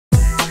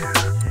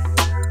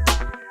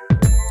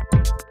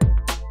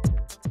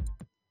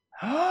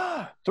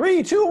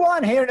Three, two,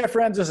 one. Hey there,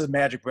 friends. This is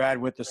MagicBrad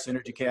with the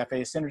SynergyCafe,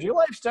 Synergy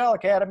Lifestyle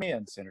Academy,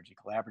 and Synergy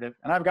Collaborative.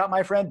 And I've got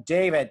my friend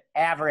David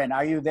Avrin.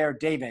 Are you there,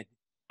 David?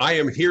 I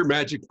am here,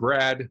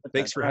 MagicBrad.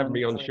 Thanks for having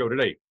me on the show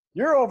today.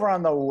 You're over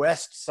on the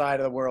west side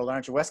of the world,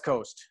 aren't you? West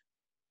Coast.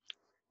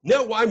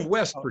 No, I'm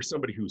west for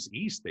somebody who's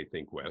east. They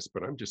think west,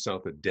 but I'm just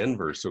south of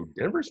Denver. So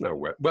Denver's not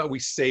west. Well, we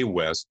say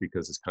west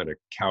because it's kind of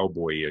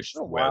cowboy-ish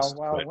west.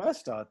 Wild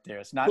west out there.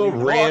 It's not a little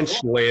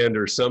ranch land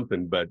or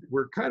something, but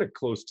we're kind of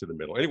close to the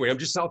middle. Anyway, I'm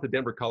just south of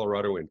Denver,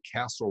 Colorado, in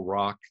Castle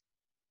Rock,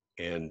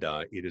 and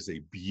it is a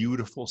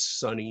beautiful,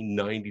 sunny,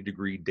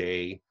 90-degree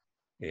day,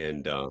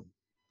 and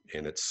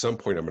at some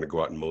point I'm going to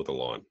go out and mow the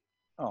lawn.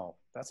 Oh,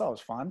 that's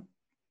always fun.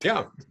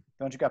 Yeah.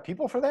 Don't you got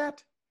people for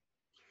that?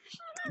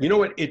 You know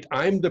what?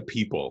 I'm the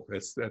people.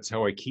 That's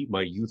how I keep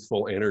my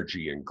youthful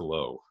energy and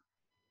glow.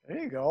 There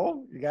you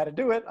go. You got to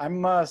do it.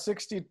 I'm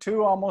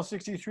 62, almost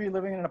 63,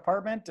 living in an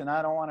apartment, and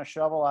I don't want to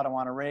shovel. I don't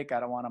want to rake. I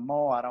don't want to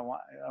mow. I don't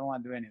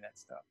want to do any of that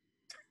stuff.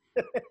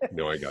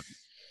 No, I got it.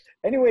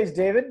 Anyways,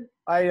 David,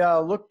 I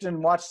looked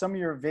and watched some of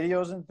your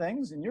videos and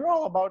things, and you're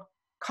all about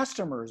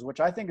customers, which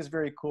I think is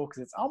very cool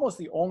because it's almost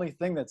the only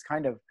thing that's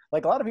kind of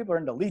like a lot of people are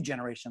into lead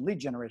generation.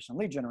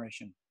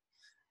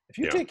 If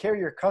you take care of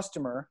your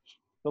customer,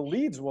 the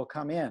leads will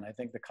come in. I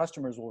think the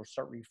customers will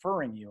start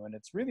referring you, and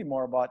it's really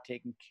more about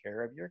taking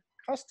care of your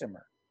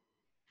customer.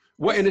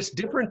 Well, and it's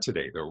different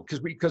today, though,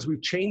 because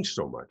we've changed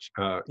so much.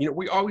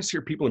 We always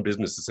hear people in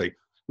business that say,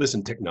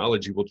 listen,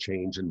 technology will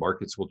change and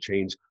markets will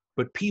change,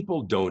 but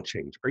people don't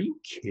change. Are you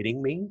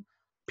kidding me?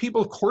 People,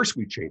 of course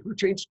we change. We've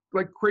changed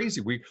like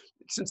crazy.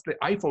 Since the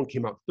iPhone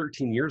came out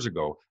 13 years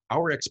ago,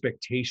 our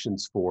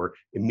expectations for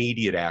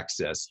immediate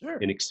access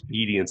and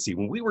expediency,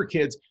 when we were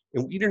kids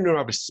and we didn't know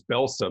how to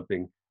spell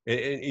something,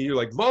 and you're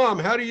like, Mom,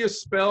 how do you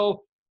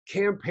spell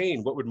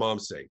campaign? What would Mom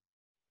say?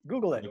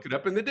 Google it. Look it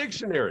up in the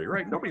dictionary,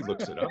 right? Nobody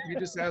looks it up. You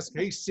just ask,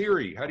 hey,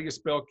 Siri, how do you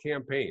spell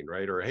campaign,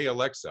 right? Or, hey,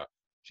 Alexa.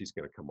 She's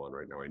going to come on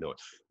right now. I know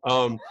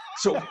it.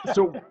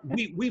 So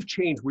we've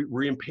changed.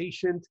 We're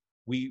impatient.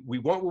 We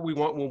want what we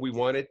want when we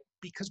want it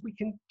because we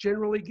can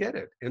generally get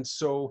it. And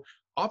so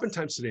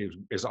oftentimes today,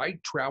 as I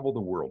travel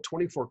the world,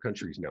 24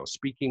 countries now,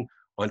 speaking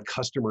on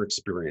customer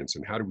experience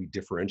and how do we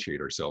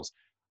differentiate ourselves,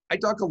 I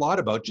talk a lot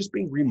about just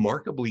being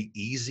remarkably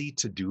easy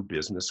to do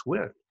business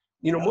with.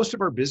 Most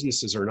of our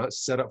businesses are not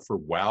set up for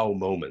wow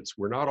moments.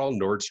 We're not all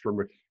Nordstrom.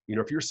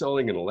 If you're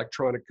selling an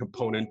electronic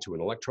component to an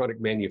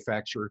electronic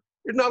manufacturer,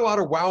 there's not a lot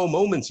of wow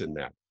moments in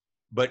that.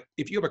 But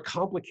if you have a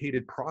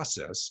complicated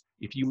process,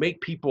 if you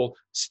make people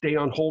stay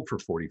on hold for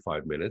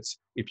 45 minutes,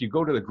 if you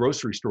go to the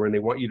grocery store and they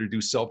want you to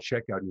do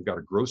self-checkout and you've got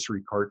a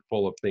grocery cart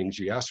full of things,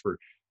 you ask for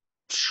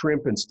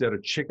shrimp instead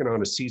of chicken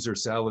on a Caesar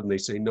salad and they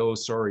say, no,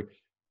 sorry,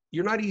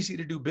 you're not easy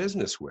to do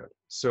business with.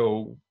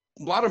 So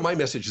a lot of my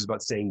message is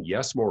about saying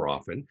yes more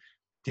often,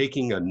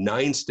 taking a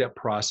 9-step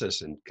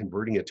process and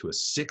converting it to a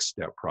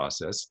 6-step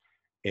process.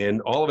 And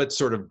all of it's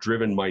sort of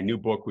driven my new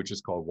book, which is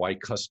called Why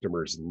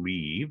Customers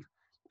Leave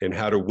and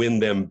How to Win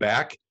Them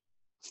Back.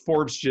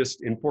 Forbes,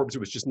 it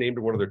was just named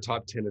one of their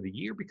top 10 of the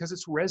year because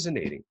it's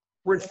resonating.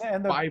 We're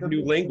in 5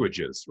 new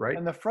languages, right?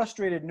 And the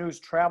frustrated news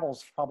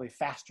travels probably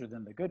faster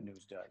than the good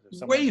news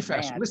does. Way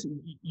faster.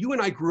 Listen, you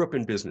and I grew up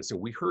in business and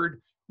we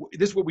heard,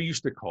 this is what we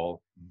used to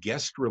call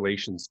guest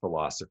relations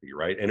philosophy,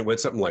 right? And it went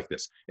something like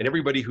this. And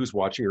everybody who's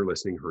watching or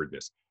listening heard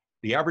this.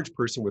 The average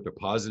person with a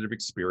positive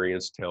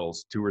experience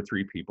tells 2 or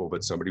 3 people,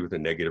 but somebody with a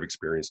negative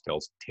experience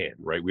tells 10,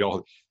 right?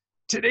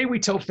 Today we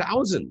tell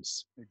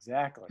thousands.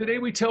 Exactly. Today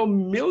we tell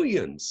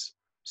millions.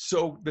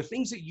 So the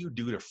things that you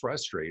do to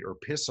frustrate or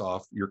piss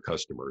off your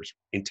customers,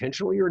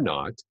 intentionally or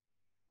not,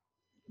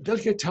 they'll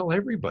tell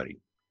everybody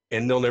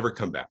and they'll never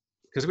come back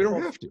because we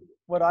don't have to.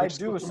 What I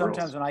do is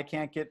sometimes when I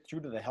can't get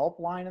through to the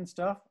helpline and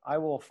stuff, I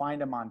will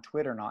find them on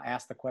Twitter and I'll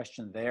ask the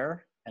question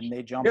there and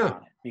they jump on it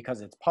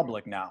because it's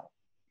public now.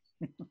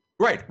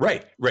 Right.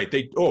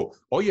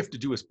 All you have to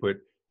do is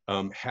put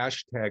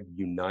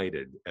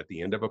 #United at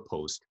the end of a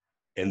post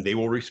and they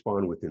will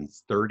respond within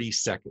 30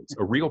 seconds.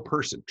 A real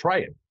person. Try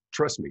it.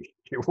 Trust me,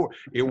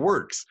 it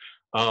works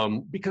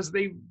because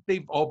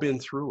they've all been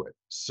through it.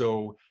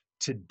 So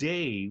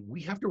today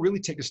we have to really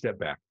take a step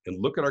back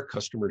and look at our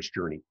customer's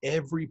journey,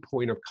 every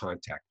point of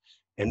contact,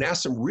 and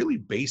ask some really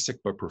basic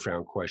but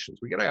profound questions.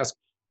 We got to ask,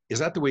 is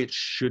that the way it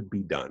should be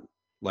done?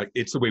 Like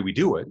it's the way we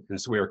do it, and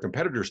it's the way our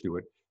competitors do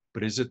it,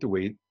 but is it the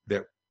way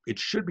that it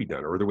should be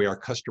done or the way our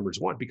customers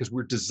want? Because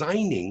we're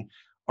designing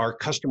our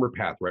customer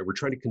path, right? We're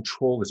trying to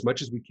control as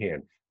much as we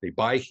can. They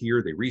buy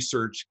here, they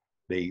research,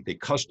 they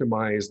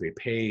customize, they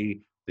pay,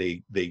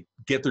 they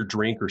get their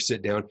drink or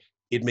sit down.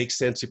 It makes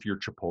sense if you're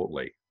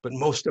Chipotle, but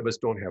most of us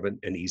don't have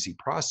an easy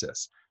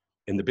process.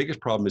 And the biggest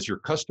problem is your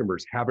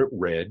customers haven't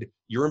read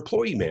your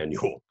employee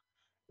manual.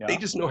 Yeah. They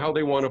just know how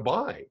they want to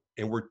buy.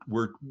 And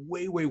we're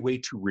way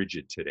too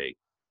rigid today.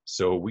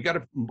 So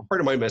part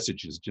of my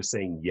message is just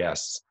saying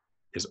yes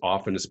as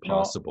often as You know,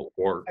 possible.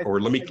 Or I,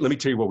 let me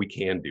tell you what we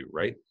can do,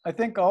 right? I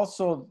think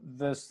also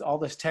all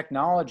this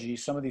technology,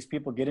 some of these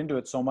people get into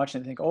it so much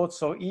and think, oh, it's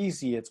so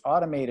easy, it's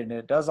automated, and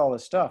it does all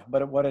this stuff.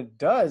 But what it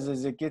does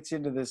is it gets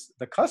into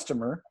the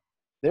customer,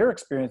 their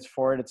experience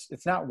for it.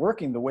 It's not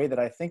working the way that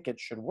I think it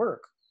should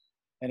work,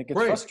 and it gets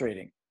Right.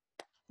 frustrating.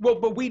 Well,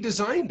 but we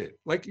designed it.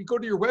 Like, you go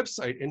to your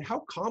website and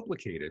how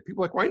complicated.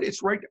 People are like, why?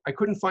 It's right. I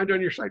couldn't find it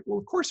on your site. Well,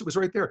 of course it was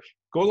right there.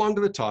 Go along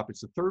to the top. It's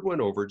the third one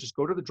over. Just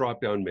go to the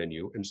drop down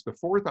menu and it's the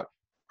fourth.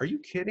 Are you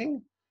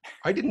kidding?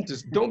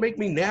 Don't make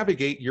me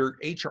navigate your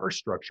HR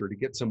structure to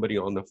get somebody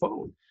on the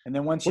phone. And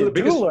then once you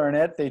do learn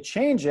it, they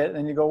change it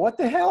and you go, what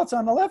the hell? It's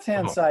on the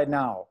left-hand side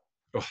now.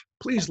 Oh,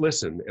 please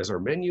listen, as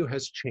our menu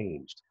has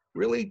changed.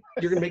 Really?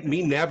 You're going to make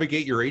me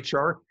navigate your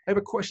HR? I have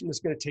a question that's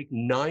going to take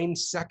 9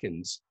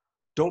 seconds.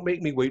 Don't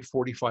make me wait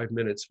 45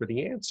 minutes for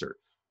the answer.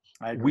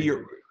 I agree.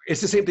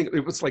 It's the same thing.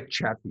 It was like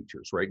chat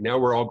features, right? Now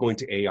we're all going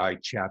to AI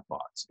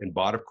chatbots, and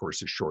bot, of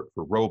course, is short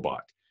for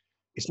robot.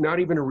 It's not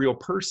even a real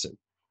person.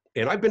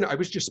 And I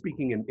was just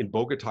speaking in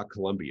Bogota,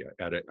 Colombia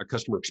at a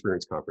customer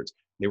experience conference.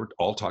 They were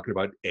all talking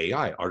about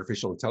AI,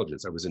 artificial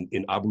intelligence. I was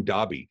in Abu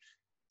Dhabi,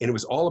 and it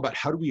was all about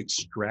how do we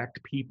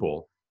extract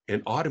people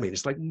and automate.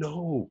 It's like,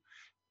 no,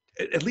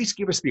 at least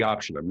give us the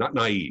option. I'm not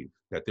naive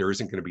that there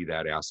isn't going to be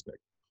that aspect.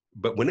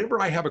 But whenever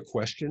I have a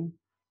question,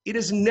 it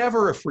is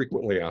never a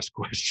frequently asked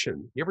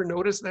question. You ever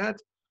notice that?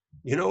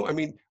 You know, I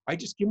mean, I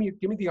just give me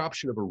the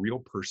option of a real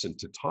person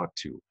to talk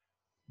to,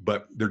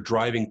 but they're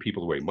driving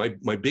people away.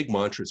 My big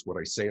mantra is what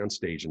I say on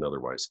stage and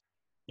otherwise.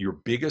 Your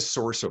biggest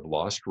source of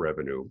lost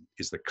revenue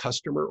is the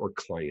customer or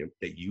client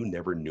that you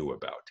never knew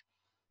about,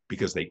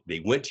 because they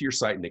went to your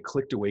site and they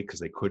clicked away because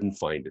they couldn't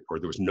find it, or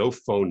there was no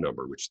phone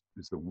number, which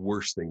is the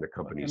worst thing that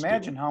companies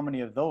Imagine do. how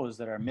many of those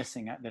that are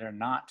missing, that are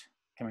not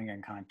coming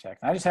in contact.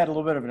 I just had a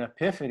little bit of an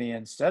epiphany.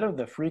 Instead of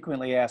the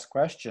frequently asked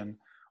question,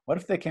 what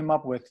if they came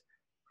up with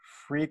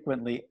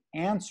frequently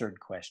answered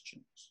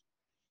questions?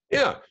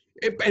 Yeah,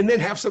 and then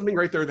have something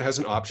right there that has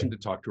an option to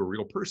talk to a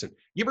real person.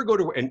 You ever go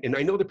to, and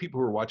I know the people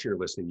who are watching or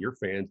listening, you're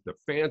fans, the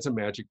fans of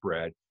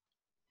MagicBrad,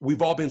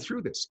 we've all been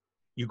through this.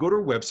 You go to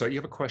a website, you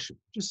have a question,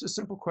 just a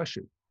simple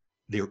question.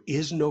 There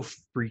is no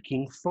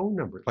freaking phone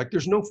number. Like,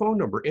 there's no phone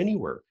number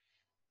anywhere.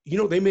 You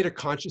know, they made a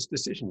conscious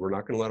decision. We're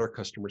not going to let our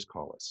customers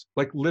call us.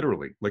 Like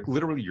literally,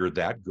 you're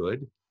that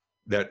good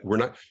that we're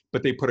not,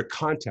 but they put a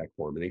contact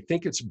form and they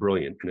think it's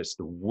brilliant. And it's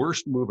the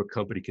worst move a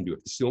company can do. If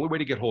it's the only way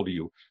to get hold of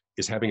you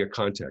is having a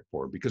contact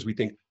form, because we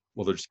think,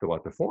 well, they'll just fill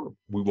out the form.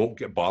 We won't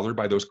get bothered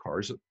by those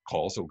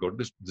calls. They'll go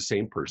to the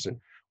same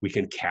person. We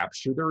can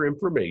capture their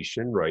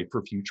information, right,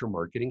 for future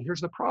marketing.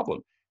 Here's the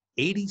problem.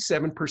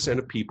 87%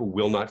 of people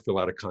will not fill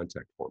out a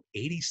contact form.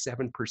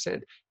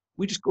 87%.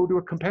 We just go to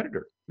a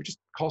competitor. We just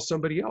call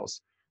somebody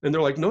else. And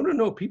they're like,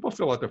 no, people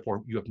fill out the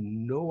form. You have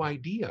no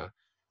idea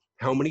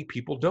how many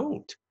people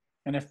don't.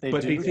 And if they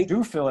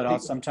do fill it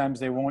out, sometimes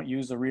they won't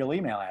use a real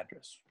email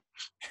address.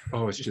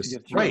 Oh, it's just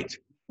right.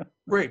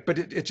 Right. But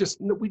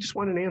we just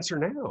want an answer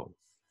now,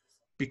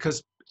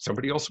 because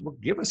somebody else will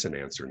give us an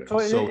answer now.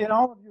 So in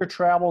all of your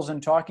travels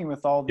and talking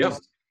with all these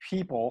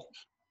people,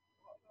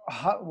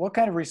 what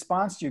kind of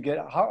response do you get?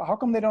 How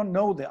come they don't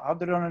know that? How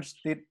they don't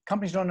understand?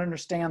 Companies don't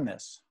understand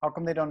this. How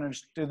come they don't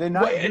understand? Do they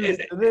not?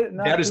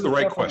 That is the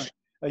right question.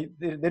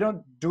 They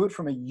don't do it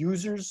from a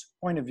user's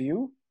point of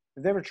view.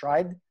 Have they ever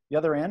tried the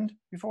other end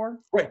before?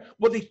 Right.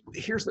 Well,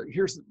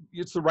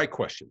 it's the right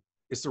question.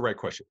 It's the right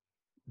question.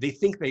 They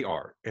think they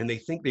are, and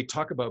they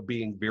talk about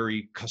being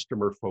very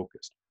customer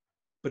focused.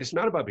 But it's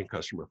not about being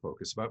customer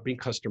focused, it's about being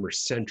customer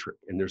centric.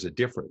 And there's a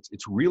difference.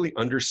 It's really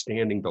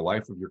understanding the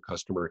life of your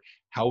customer,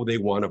 how they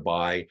want to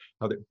buy,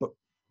 but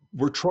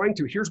we're trying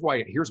to, here's why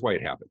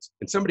it happens.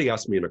 And somebody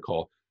asked me in a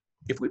call,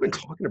 if we've been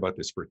talking about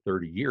this for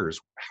 30 years,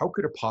 how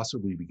could it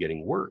possibly be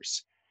getting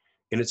worse?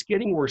 And it's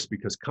getting worse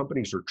because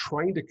companies are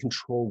trying to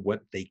control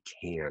what they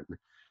can.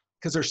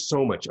 Because there's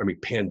so much,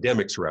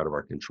 pandemics are out of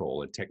our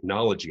control, and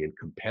technology and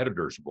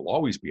competitors will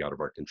always be out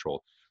of our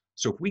control.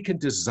 So if we can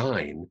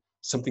design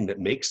something that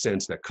makes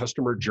sense, that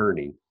customer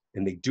journey,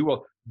 and they do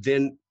all,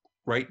 then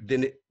we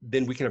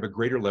can have a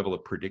greater level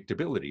of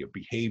predictability of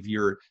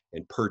behavior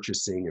and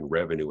purchasing and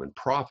revenue and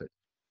profit.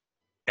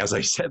 As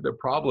I said, the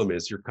problem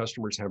is your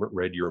customers haven't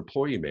read your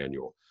employee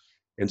manual.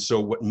 And so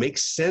what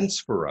makes sense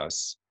for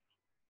us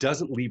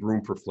doesn't leave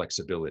room for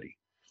flexibility.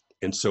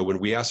 And so when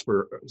we ask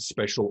for a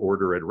special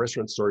order at a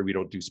restaurant, sorry, we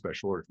don't do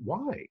special orders.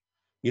 Why?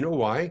 You know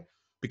why?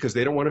 Because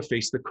they don't want to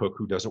face the cook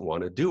who doesn't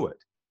want to do it.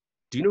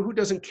 Do you know who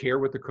doesn't care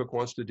what the cook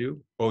wants to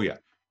do? Oh yeah,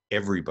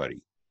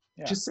 everybody.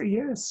 Yeah. Just say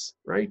yes,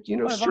 right? You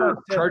know, sure,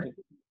 charge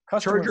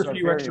a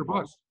few extra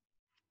bucks.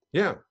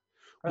 Yeah.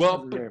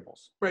 Well,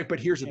 but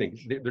here's the thing.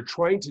 They're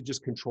trying to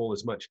just control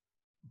as much,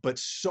 but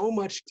so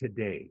much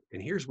today.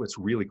 And here's what's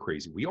really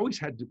crazy. We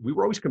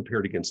were always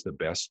compared against the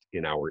best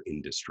in our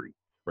industry,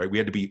 right? We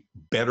had to be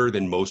better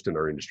than most in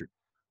our industry.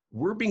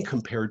 We're being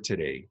compared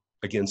today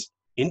against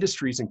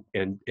industries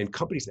and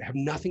companies that have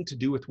nothing to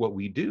do with what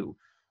we do.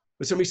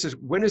 But somebody says,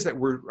 when is that?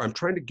 I'm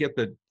trying to get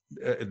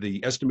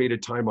the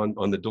estimated time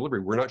on the delivery.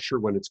 We're not sure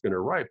when it's going to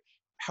arrive.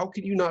 how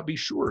can you not be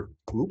sure?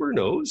 Uber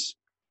knows.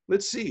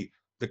 Let's see.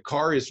 The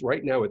car is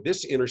right now at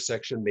this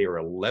intersection. They are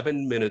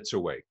 11 minutes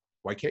away.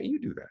 Why can't you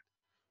do that?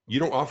 You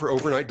don't offer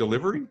overnight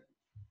delivery?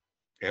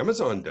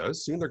 Amazon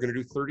does. Soon they're going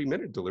to do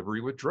 30-minute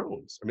delivery with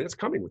drones. I mean, it's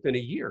coming within a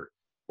year.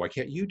 Why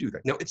can't you do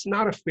that? Now, it's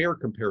not a fair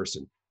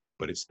comparison,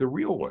 but it's the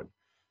real one.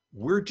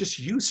 We're just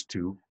used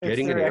to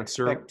getting an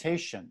answer.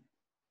 Expectation.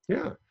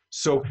 Yeah.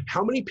 So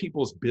how many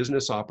people's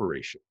business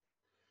operation,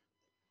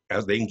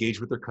 as they engage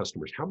with their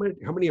customers, how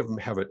many of them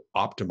have it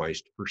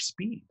optimized for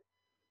speed?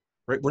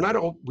 Right?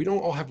 We don't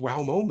all have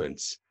wow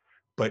moments,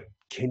 but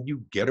can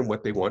you get them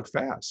what they want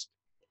fast?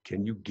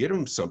 Can you get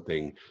them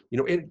something? You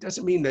know, and it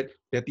doesn't mean that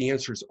the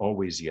answer is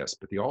always yes,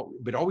 but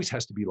it always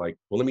has to be like,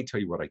 well, let me tell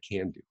you what I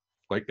can do.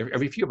 Like, I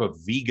mean, if you have a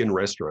vegan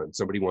restaurant,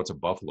 somebody wants a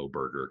buffalo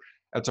burger,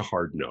 that's a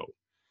hard no.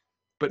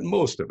 But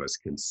most of us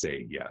can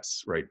say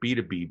yes, right?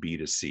 B2B,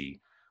 B2C.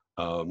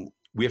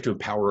 We have to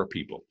empower our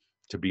people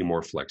to be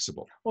more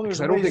flexible. Well, there's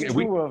ways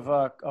too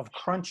of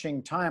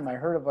crunching time. I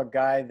heard of a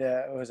guy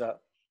that was a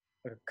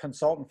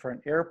consultant for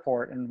an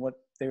airport, and what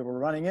they were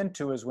running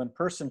into is when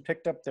person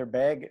picked up their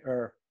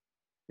baggage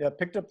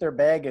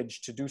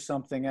to do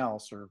something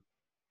else, or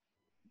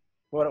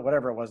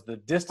whatever it was, the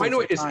distance I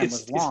know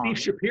was long. Steve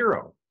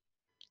Shapiro,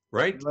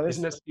 right?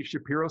 Isn't that Steve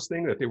Shapiro's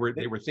thing, that they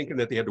were thinking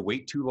that they had to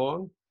wait too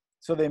long?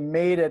 So they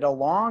made it a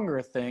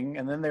longer thing,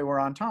 and then they were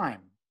on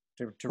time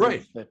to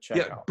reach the checkout.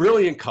 Yeah,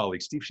 brilliant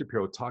colleague. Steve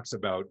Shapiro talks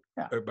about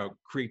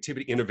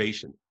creativity,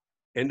 innovation,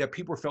 and that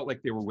people felt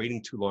like they were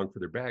waiting too long for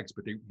their bags,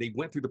 but they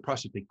went through the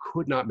process. They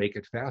could not make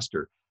it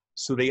faster.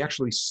 So they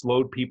actually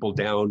slowed people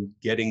down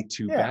getting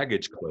to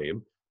baggage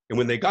claim. And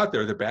when they got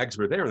there, the bags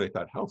were there, and they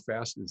thought, how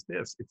fast is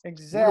this? It's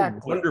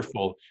exactly a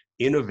wonderful,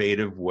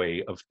 innovative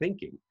way of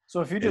thinking.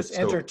 So if you just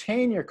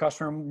entertain your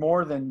customer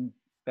more than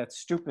that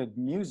stupid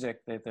music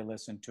that they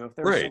listen to, if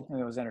there was something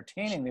that was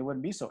entertaining, they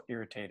wouldn't be so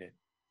irritated.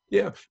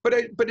 Yeah, but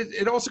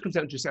it also comes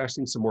down to just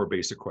asking some more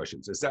basic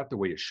questions. Is that the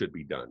way it should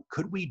be done?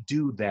 Could we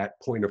do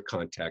that point of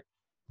contact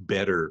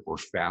better or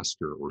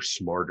faster or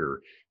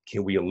smarter?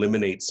 Can we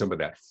eliminate some of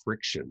that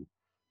friction?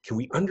 Can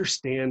we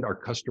understand our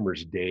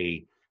customer's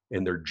day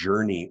and their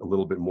journey a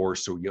little bit more,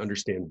 so you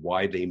understand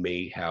why they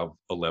may have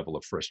a level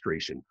of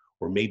frustration,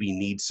 or maybe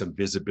need some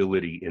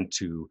visibility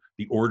into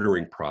the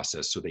ordering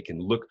process so they can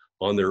look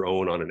on their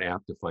own on an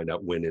app to find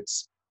out when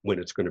it's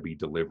going to be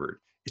delivered.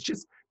 It's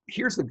just,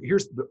 here's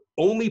the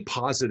only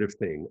positive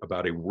thing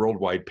about a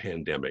worldwide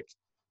pandemic,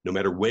 no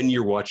matter when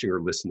you're watching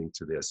or listening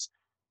to this,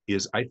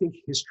 is I think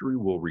history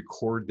will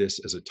record this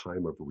as a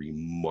time of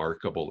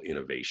remarkable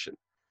innovation.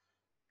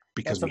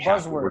 Because that's a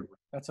buzzword.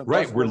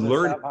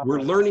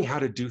 We're learning how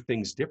to do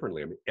things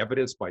differently. I mean,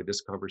 evidenced by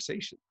this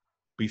conversation.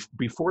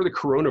 Before the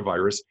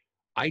coronavirus,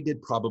 I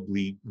did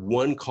probably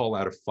 1 call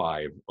out of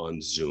 5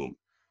 on Zoom.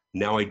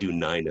 Now I do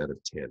 9 out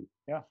of 10.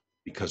 Yeah.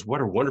 Because what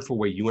a wonderful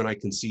way you and I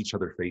can see each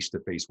other face to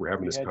face. We're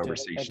having this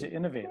conversation. Had to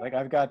innovate. Like,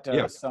 I've got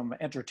some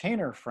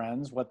entertainer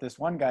friends. What this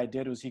one guy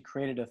did was he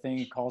created a thing.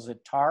 He calls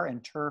it Tar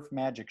and Turf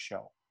Magic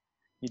Show.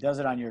 He does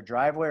it on your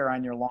driveway or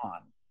on your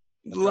lawn.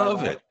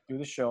 Love it. Do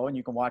the show, and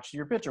you can watch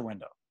your picture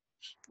window.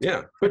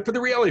 Yeah, but for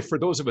the reality, for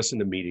those of us in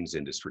the meetings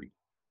industry,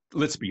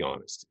 let's be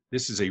honest.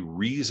 This is a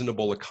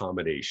reasonable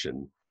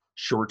accommodation,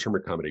 short-term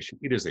accommodation.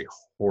 It is a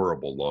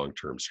horrible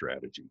long-term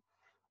strategy.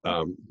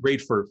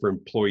 Great for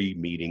employee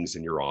meetings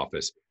in your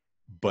office,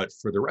 but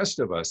for the rest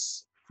of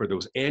us, for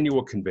those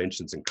annual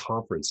conventions and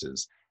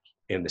conferences,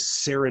 and the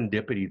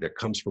serendipity that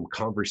comes from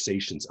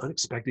conversations,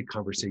 unexpected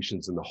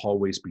conversations in the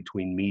hallways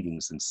between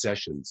meetings and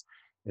sessions,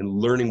 and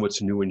learning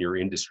what's new in your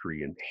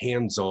industry, and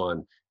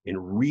hands-on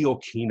and real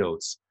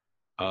keynotes,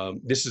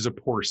 this is a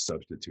poor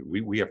substitute.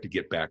 We have to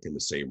get back in the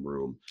same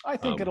room. I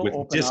think it'll with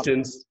open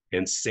distance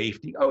and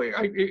safety. Oh,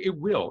 it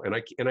will, and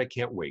I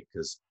can't wait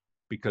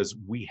because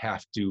we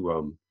have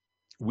to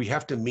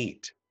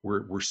meet.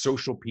 We're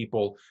social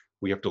people.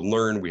 We have to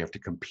learn. We have to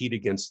compete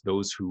against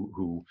those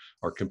who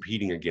are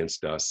competing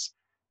against us.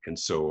 And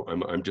so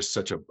I'm just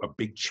such a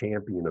big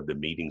champion of the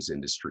meetings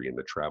industry and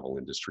the travel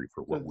industry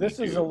for what we do. This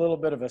is a little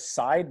bit of a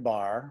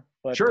sidebar,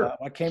 but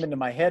what came into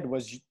my head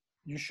was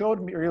you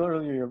showed me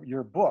earlier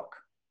your book.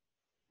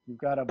 You've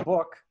got a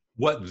book.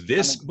 What,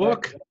 this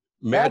book?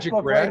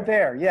 MagicBrad? Right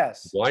there,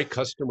 yes. Why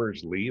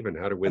customers leave and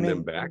how to win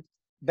them back.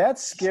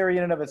 That's scary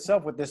in and of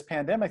itself with this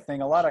pandemic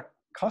thing. A lot of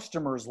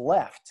customers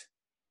left.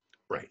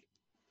 Right.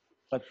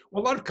 But a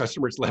lot of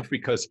customers left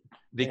because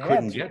they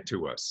couldn't get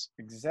to us.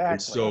 Exactly.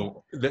 And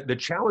so the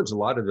challenge, a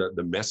lot of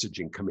the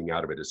messaging coming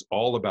out of it is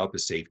all about the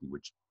safety,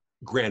 which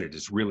granted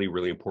is really,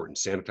 really important.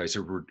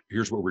 Sanitizer,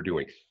 here's what we're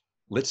doing.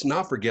 Let's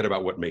not forget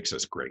about what makes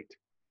us great.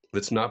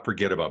 Let's not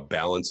forget about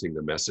balancing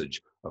the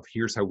message of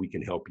here's how we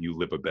can help you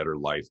live a better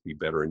life, be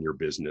better in your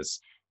business,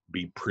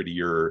 be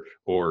prettier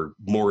or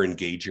more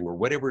engaging, or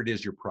whatever it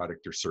is your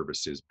product or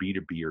service is,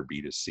 B2B or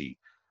B2C.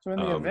 So in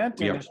the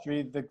event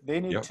industry, they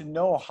need to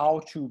know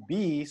how to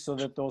be so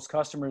that those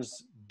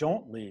customers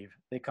don't leave.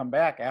 They come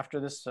back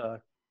after this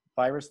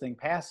virus thing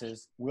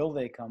passes. Will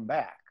they come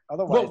back?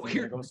 Otherwise, they're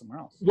going to go somewhere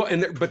else.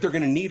 Well, but they're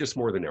going to need us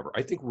more than ever.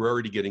 I think we're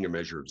already getting a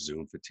measure of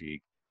Zoom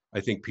fatigue. I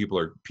think people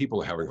are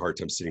having a hard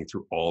time sitting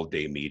through all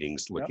day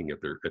meetings, Yep. looking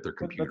at their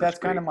computer But that's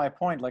kind screen. of my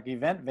point. Like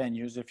event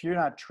venues, if you're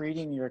not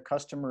treating your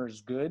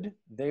customers good,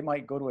 they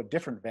might go to a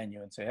different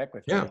venue and say, heck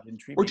with you, Yeah. you didn't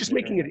treat Or me just good.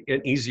 making it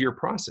an easier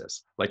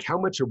process. Like how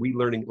much are we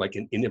learning, like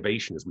in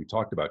innovation, as we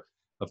talked about,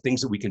 of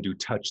things that we can do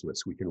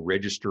touchless. We can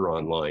register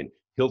online.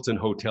 Hilton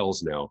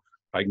hotels now,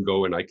 I can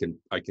go and I can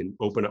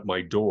open up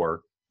my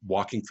door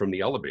walking from the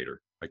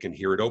elevator. I can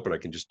hear it open. I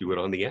can just do it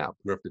on the app. I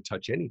don't have to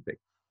touch anything.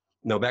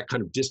 Now that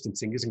kind of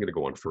distancing isn't going to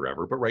go on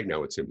forever, but right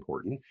now it's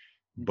important.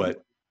 Mhm.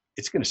 But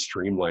it's going to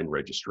streamline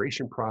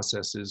registration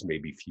processes,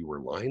 maybe fewer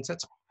lines.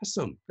 That's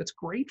awesome. That's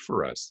great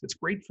for us. It's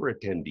great for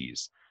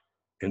attendees.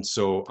 And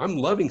so I'm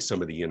loving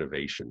some of the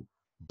innovation,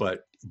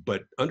 but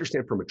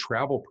understand from a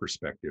travel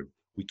perspective,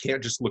 we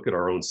can't just look at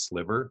our own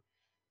sliver.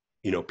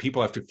 You know,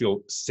 people have to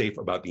feel safe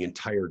about the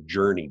entire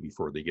journey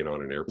before they get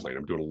on an airplane.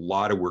 I'm doing a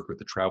lot of work with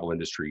the travel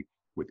industry,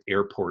 with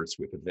airports,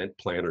 with event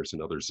planners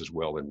and others as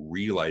well, and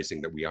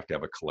realizing that we have to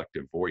have a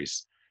collective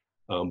voice.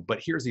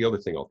 But here's the other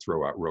thing I'll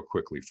throw out real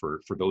quickly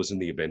for those in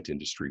the event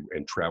industry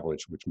and travel,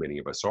 which many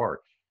of us are,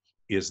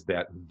 is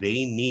that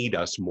they need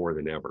us more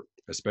than ever,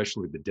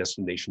 especially the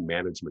destination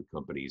management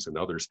companies and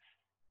others,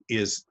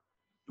 is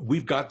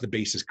we've got the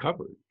bases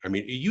covered. I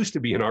mean, it used to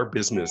be in our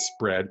business,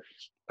 Brad,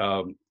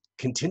 um,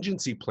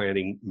 contingency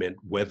planning meant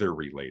weather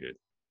related,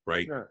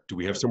 right? Sure. Do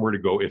we have somewhere to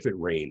go if it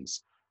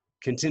rains?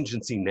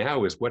 Contingency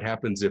now is what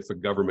happens if the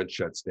government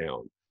shuts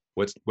down?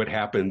 What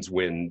happens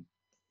when,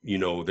 you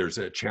know, there's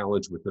a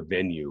challenge with the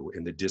venue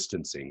and the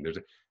distancing?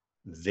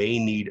 They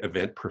need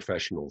event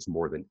professionals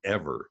more than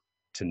ever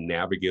to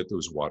navigate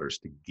those waters,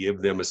 to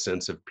give them a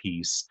sense of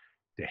peace,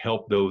 to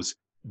help those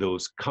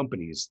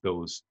companies,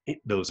 those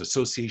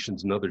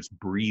associations and others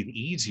breathe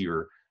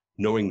easier,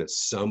 knowing that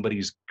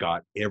somebody's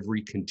got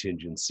every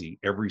contingency,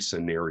 every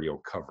scenario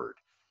covered.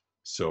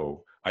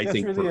 So I That's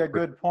think really a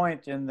good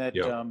point in that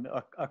yeah,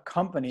 a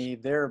company,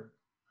 their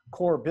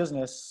core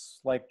business,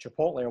 like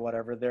Chipotle or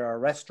whatever, they're a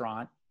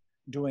restaurant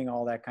doing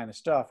all that kind of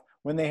stuff.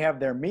 When they have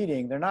their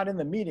meeting, they're not in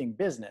the meeting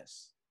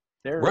business.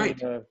 They're in right.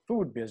 the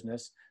food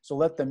business. So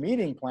let the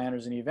meeting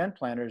planners and event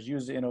planners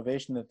use the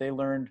innovation that they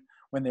learned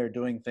when they're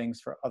doing things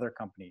for other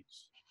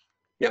companies.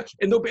 Yeah,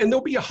 and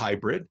there'll be a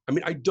hybrid. I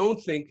mean, I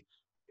don't think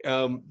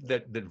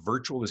that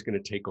virtual is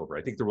going to take over.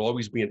 I think there will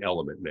always be an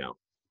element now,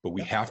 but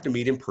we Yep. have to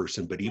meet in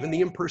person. But even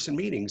the in-person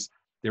meetings,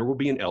 there will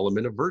be an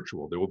element of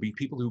virtual. There will be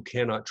people who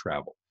cannot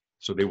travel,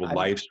 so they will I'm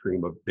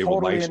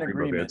totally in events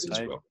agreement.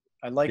 as well.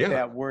 I like Yeah,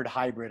 that word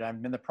hybrid.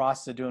 I'm in the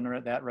process of doing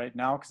that right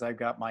now because I've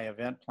got my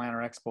event planner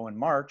expo in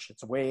March.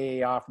 It's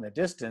way off in the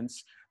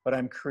distance, but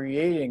I'm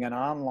creating an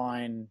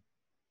online,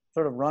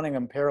 sort of running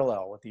them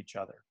parallel with each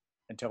other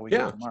until we get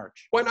yeah. to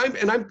March. Well,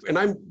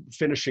 I'm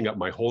finishing up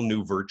my whole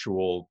new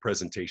virtual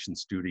presentation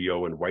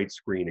studio and white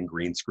screen and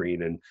green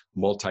screen and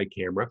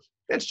multi-camera.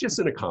 That's just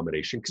an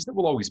accommodation because there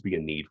will always be a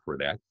need for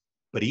that.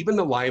 But even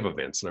the live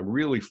events, and I'm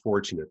really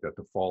fortunate that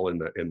the fall and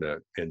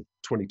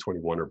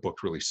 2021 are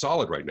booked really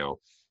solid right now,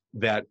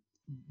 that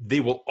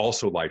they will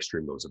also live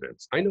stream those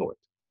events. I know it.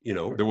 You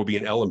know, Sure. there will be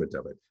an element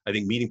of it. I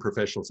think meeting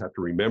professionals have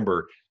to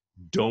remember,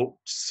 don't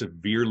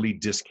severely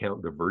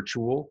discount the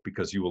virtual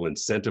because you will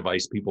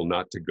incentivize people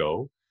not to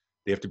go.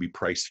 They have to be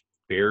priced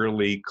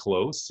fairly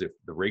close. If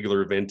the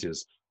regular event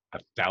is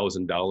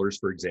 $1,000,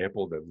 for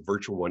example, the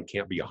virtual one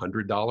can't be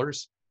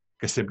 $100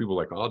 because then people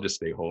are like, oh, I'll just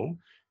stay home.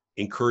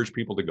 Encourage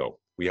people to go.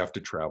 We have to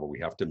travel. We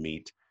have to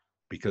meet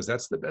because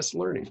that's the best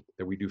learning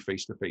that we do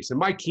face to face. And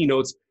my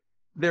keynotes,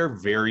 they're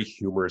very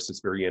humorous. It's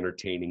very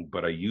entertaining,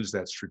 but I use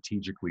that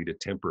strategically to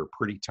temper a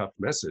pretty tough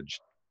message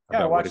Yeah, I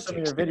about what watched it some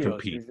of takes your to videos.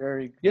 compete.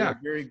 You're Yeah.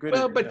 very good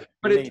Well, at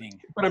relating.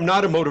 but I'm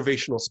not a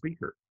motivational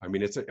speaker. I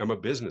mean, I'm a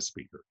business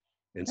speaker.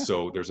 And Yeah.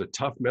 so there's a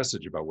tough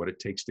message about what it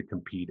takes to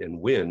compete and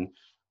win.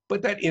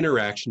 But that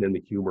interaction and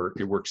the humor,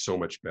 it works so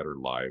much better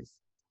live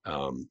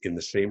in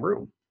the same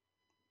room.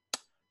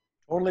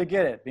 Totally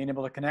get it. Being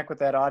able to connect with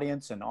that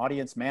audience and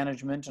audience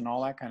management and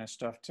all that kind of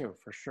stuff too,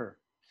 for sure.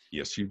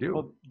 Yes, you do.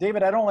 Well,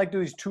 David, I don't like to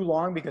do these too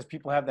long because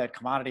people have that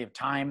commodity of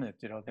time that,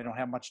 they don't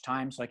have much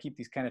time. So I keep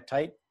these kind of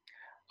tight.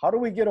 How do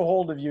we get a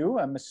hold of you?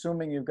 I'm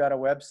assuming you've got a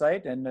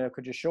website, and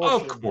could you show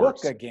us Of your book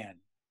course. again?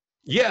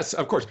 Yes,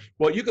 of course.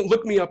 Well, you can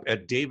look me up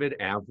at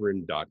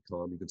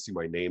davidavrin.com. You can see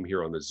my name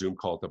here on the Zoom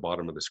call at the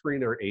bottom of the screen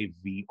there,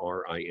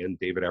 AVRIN,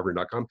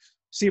 davidavrin.com.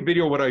 See a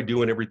video of what I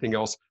do and everything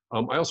else. I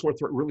also want to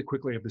throw it really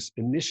quickly. I have this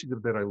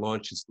initiative that I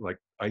launched. Is like,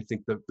 I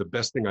think the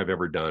best thing I've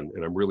ever done.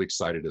 And I'm really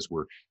excited as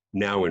we're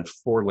now in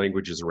 4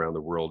 languages around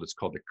the world. It's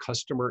called the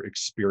Customer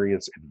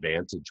Experience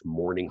Advantage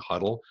Morning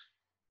Huddle.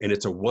 And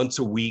it's a once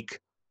a week,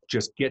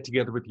 just get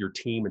together with your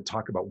team and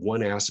talk about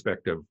one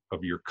aspect of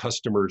your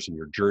customers and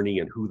your journey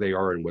and who they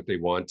are and what they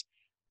want.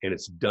 And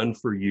it's done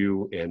for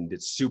you and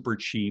it's super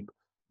cheap,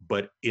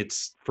 but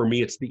for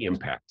me, it's the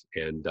impact.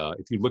 And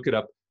if you look it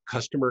up,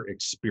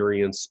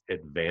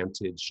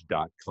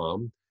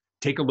 customerexperienceadvantage.com,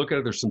 take a look at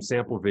it. There's some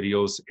sample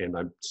videos and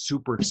I'm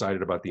super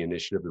excited about the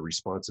initiative. The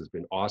response has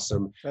been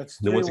awesome. That's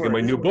And then 3 once again, my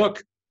words. new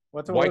book,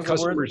 What Why was the word?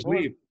 Customers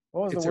Leave.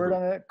 What was the It's word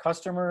everywhere. on it?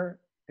 Customer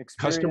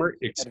Customer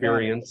experience advantage.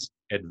 Experience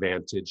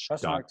customeradvantage.com.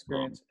 Customer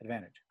experience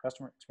advantage.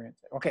 Customer experience.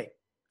 Okay.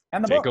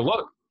 And the Take book. a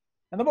look.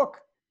 And the book.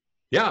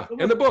 Yeah,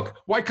 and the book,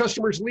 Why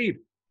Customers Leave.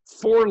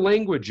 4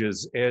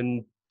 languages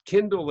and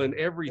Kindle and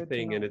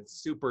everything, and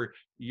it's super.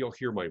 You'll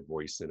hear my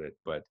voice in it,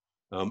 but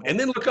and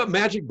then look up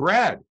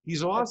MagicBrad.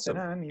 He's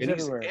awesome, He's and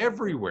he's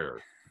everywhere.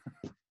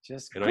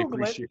 Just and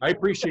I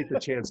appreciate the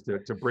chance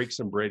to break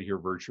some bread here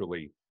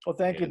virtually. Well,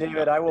 thank you,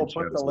 David. I will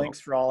put the links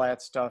for all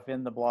that stuff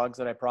in the blogs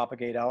that I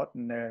propagate out,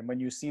 and when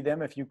you see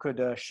them, if you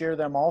could share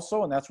them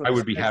also, and that's what I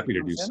would be happy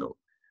to do so.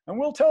 And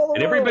we'll tell the world.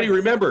 And everybody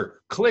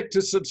remember, click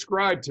to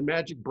subscribe to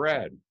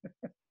MagicBrad.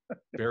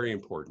 Very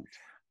important.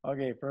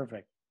 Okay,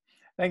 perfect.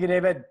 Thank you,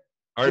 David.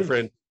 All right,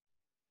 friend.